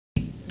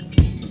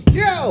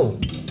Yo!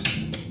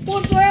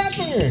 What's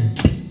happening?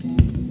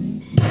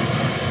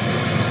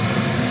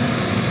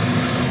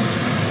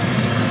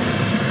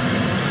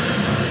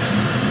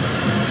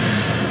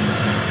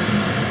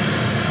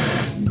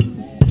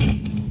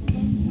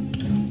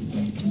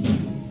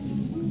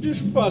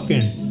 Just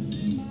fucking.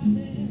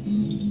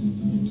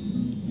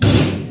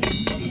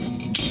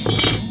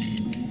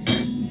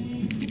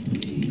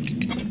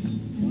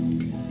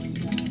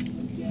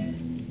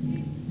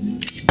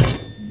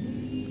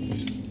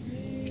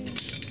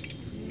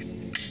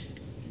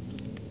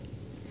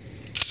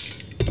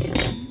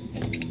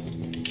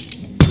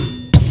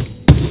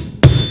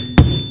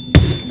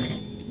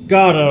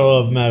 God, I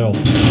love metal.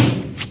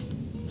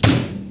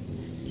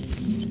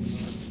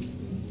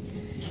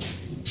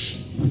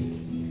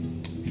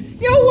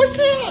 Yo, what's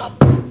up?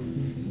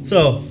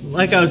 So,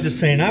 like I was just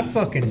saying,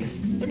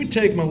 let me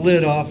take my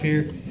lid off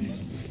here.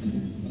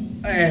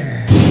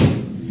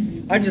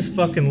 I just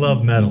fucking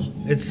love metal.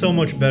 It's so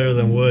much better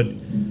than wood.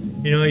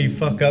 You know, you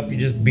fuck up, you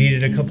just beat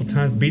it a couple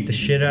times, beat the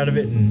shit out of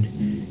it,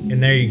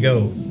 and there you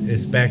go.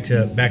 It's back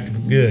to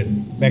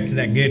good. Back to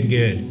that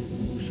good.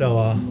 So,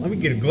 let me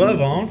get a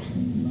glove on.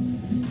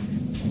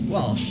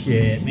 Well,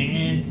 shit,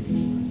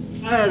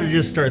 man. I had to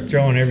just start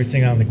throwing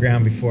everything on the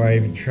ground before I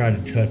even try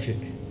to touch it.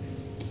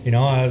 You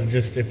know,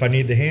 if I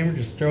need the hammer,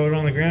 just throw it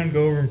on the ground,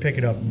 go over and pick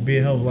it up. It'd be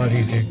a hell of a lot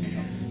easier.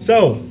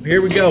 So,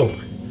 here we go.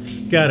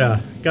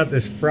 Got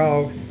this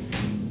frog.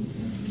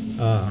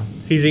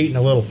 He's eating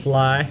a little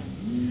fly.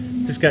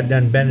 Just got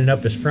done bending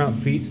up his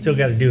front feet. Still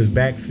got to do his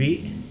back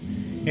feet.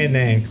 And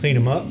then clean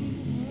them up.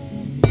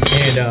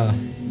 And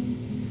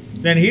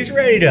then he's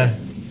ready to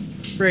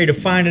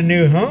find a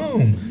new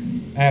home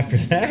after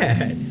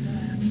that.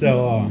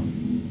 So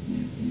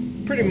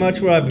pretty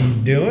much what I've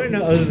been doing,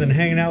 other than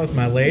hanging out with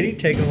my lady,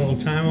 taking a little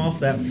time off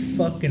that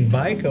fucking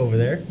bike over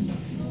there.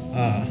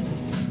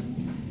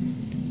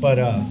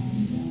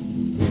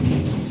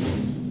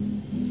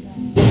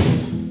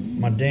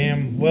 My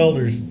damn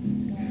welder's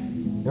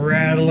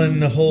rattling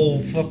the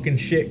whole fucking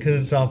shit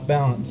because it's off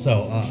balance.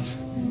 So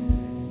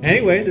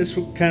anyway, this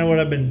is kind of what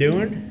I've been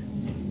doing.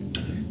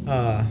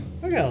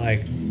 I got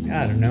like,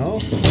 I don't know,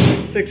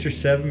 6 or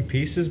 7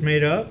 pieces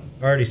made up.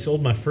 I already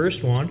sold my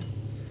first one.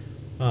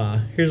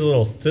 Here's a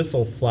little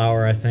thistle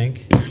flower, I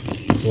think,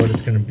 is what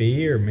it's gonna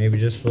be, or maybe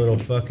just a little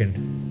fucking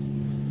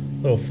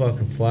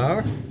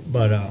flower.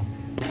 But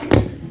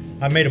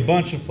I made a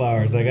bunch of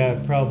flowers. I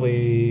got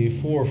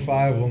probably 4 or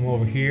 5 of them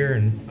over here,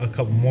 and a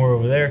couple more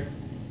over there.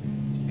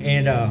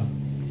 And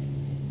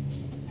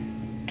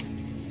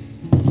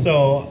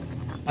so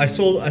I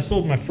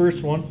sold my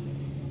first one,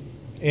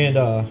 and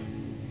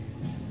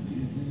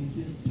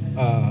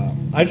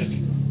I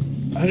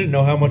didn't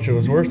know how much it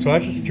was worth, so I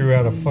just threw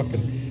out a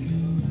fucking,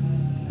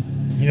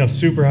 you know,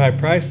 super high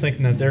price,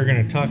 thinking that they were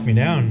gonna talk me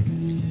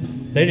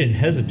down. They didn't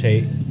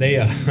hesitate. They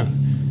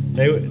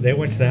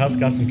went to the house,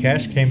 got some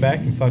cash, came back,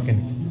 and fucking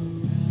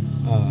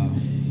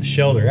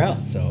shelled her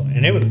out. So,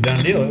 and it was a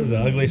done deal. It was the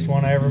ugliest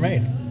one I ever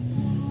made.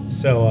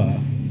 So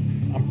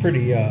I'm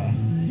pretty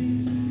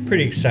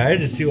excited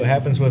to see what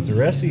happens with the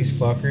rest of these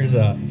fuckers.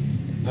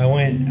 I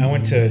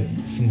went to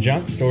some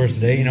junk stores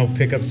today, you know,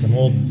 pick up some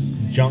old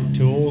junk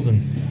tools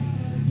and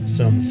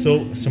some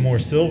more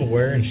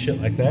silverware and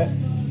shit like that.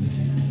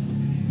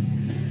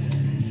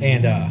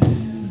 And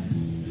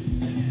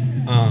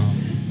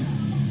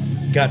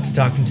got to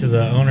talking to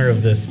the owner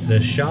of this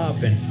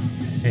shop, and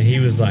he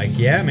was like,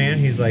 yeah, man,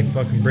 he's like,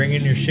 fucking bring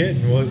in your shit,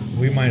 and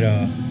we might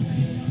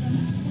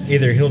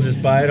either he'll just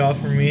buy it off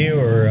of me,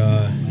 or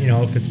you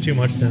know, if it's too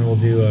much, then we'll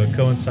do a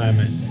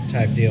co-consignment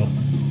type deal.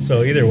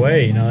 So either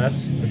way, you know,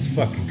 that's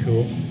fucking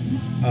cool.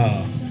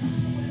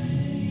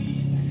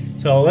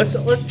 So let's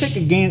take a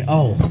gain.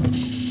 Oh,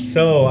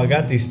 so I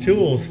got these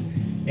tools,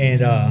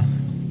 and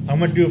I'm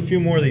gonna do a few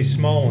more of these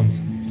small ones.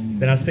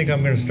 Then I think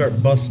I'm gonna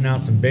start busting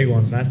out some big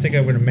ones, and I think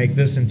I'm gonna make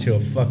this into a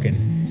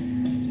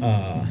fucking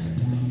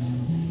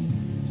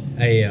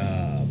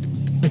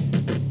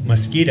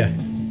mosquito,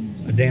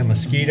 a damn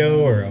mosquito,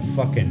 or a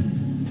fucking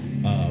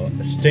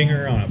a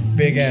stinger on a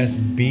big ass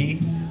bee.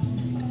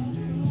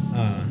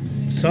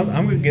 So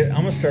I'm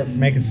gonna start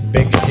making some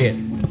big shit.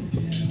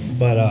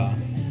 But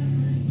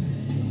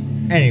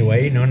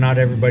anyway, you know, not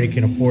everybody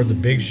can afford the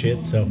big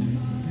shit, so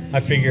I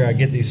figure I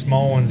get these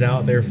small ones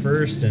out there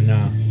first, and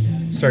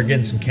start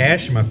getting some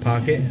cash in my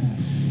pocket,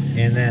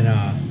 and then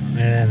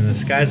the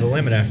sky's the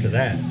limit after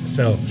that.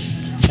 So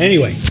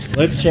anyway,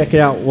 let's check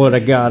out what I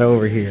got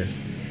over here.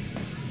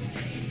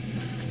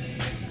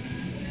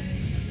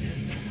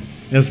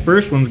 This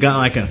first one's got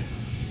like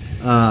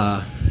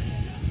a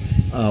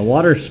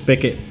water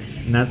spigot,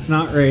 and that's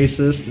not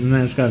racist. And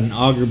then it's got an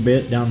auger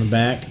bit down the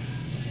back,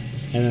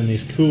 and then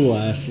these cool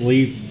ass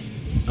leaves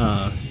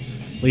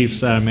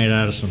that I made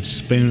out of some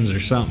spoons or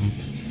something.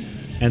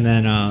 And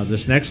then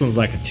this next one's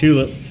like a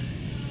tulip,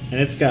 and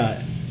its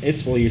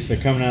leaves are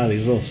coming out of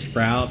these little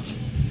sprouts,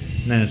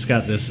 and then it's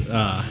got this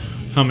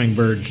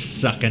hummingbird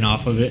sucking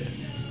off of it.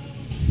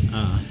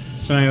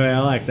 So anyway, I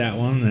like that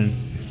one. And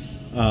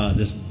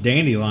this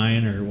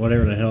dandelion, or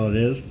whatever the hell it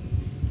is,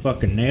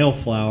 fucking nail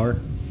flower,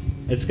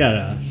 It's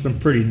got some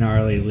pretty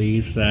gnarly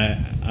leaves that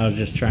I was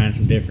just trying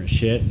some different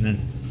shit, and then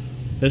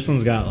this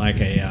one's got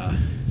like a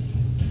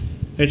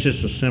it's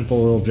just a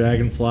simple little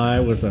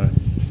dragonfly with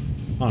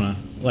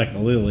like a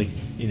lily,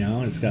 you know,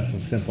 and it's got some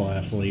simple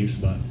ass leaves.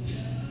 But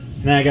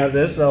now I got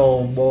this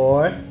old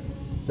boy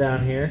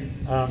down here.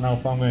 I don't know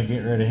if I'm gonna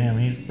get rid of him.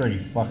 He's pretty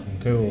fucking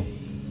cool.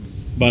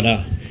 But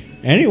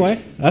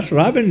anyway, that's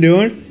what I've been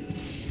doing.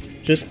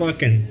 Just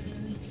fucking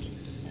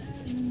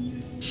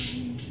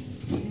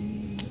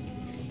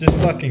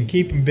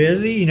keeping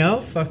busy, you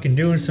know, fucking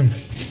doing some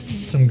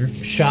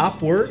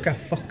shop work. I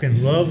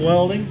fucking love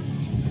welding.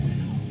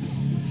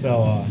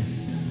 So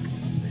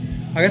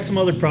I got some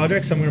other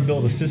projects. I'm gonna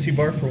build a sissy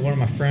bar for one of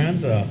my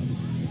friends.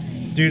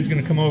 Dude's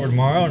gonna come over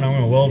tomorrow, and I'm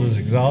gonna weld his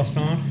exhaust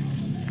on.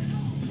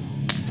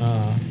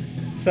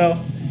 So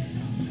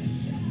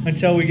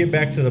until we get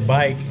back to the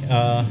bike,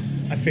 I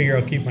figure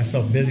I'll keep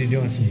myself busy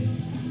doing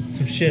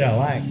some shit I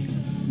like.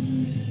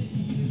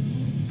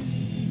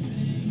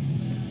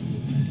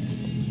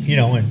 You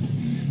know,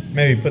 and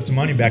maybe put some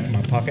money back in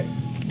my pocket.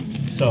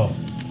 So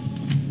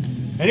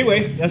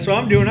anyway, that's what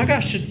I'm doing. I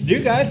got shit to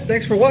do, guys.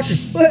 Thanks for watching.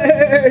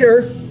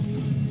 Later.